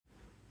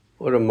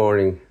What a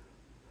morning.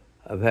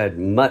 I've had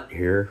Mutt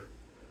here,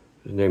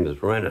 his name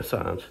is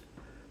Renaissance,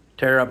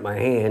 tear up my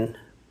hand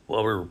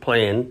while we were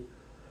playing.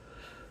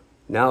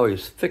 Now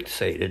he's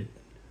fixated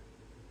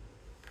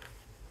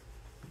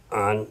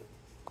on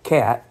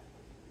Cat.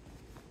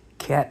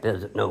 Cat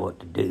doesn't know what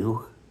to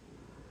do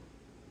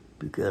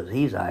because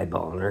he's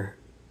eyeballing her.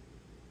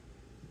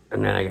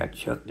 And then I got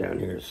Chuck down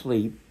here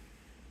asleep,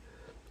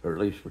 or at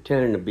least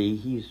pretending to be.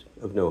 He's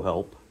of no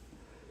help.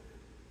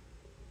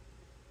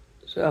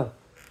 So,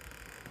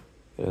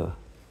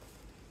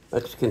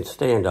 Mexican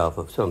standoff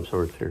of some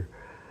sort here.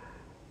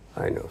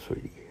 I know,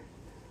 sweetie.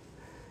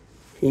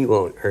 He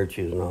won't hurt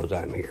you as long as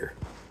I'm here.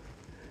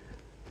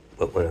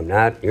 But when I'm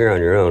not, you're on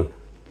your own.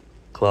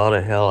 Claw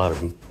the hell out of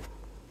him.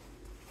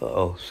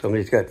 Uh-oh,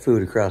 somebody's got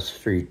food across the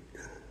street.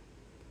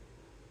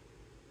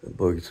 The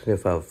boy can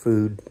sniff out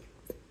food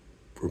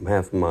from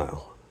half a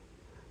mile.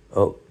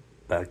 Oh,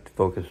 back to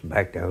focus,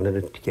 back down to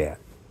the cat.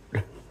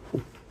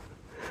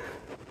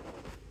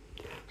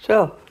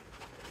 So,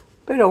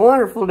 been a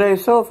wonderful day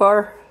so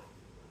far.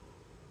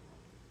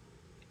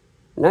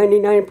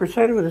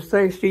 99% of it is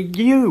thanks to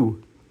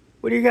you.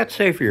 What do you got to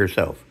say for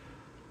yourself?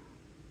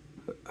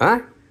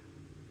 Huh?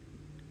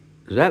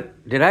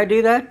 Did I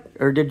do that?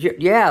 Or did you?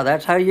 Yeah,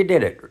 that's how you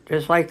did it.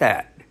 Just like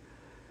that.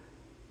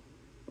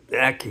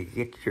 Okay,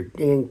 get your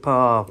dang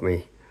paw off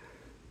me.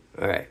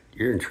 All right,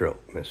 you're in trouble,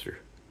 mister.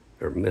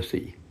 Or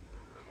missy.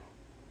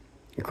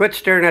 And quit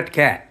staring at the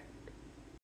cat.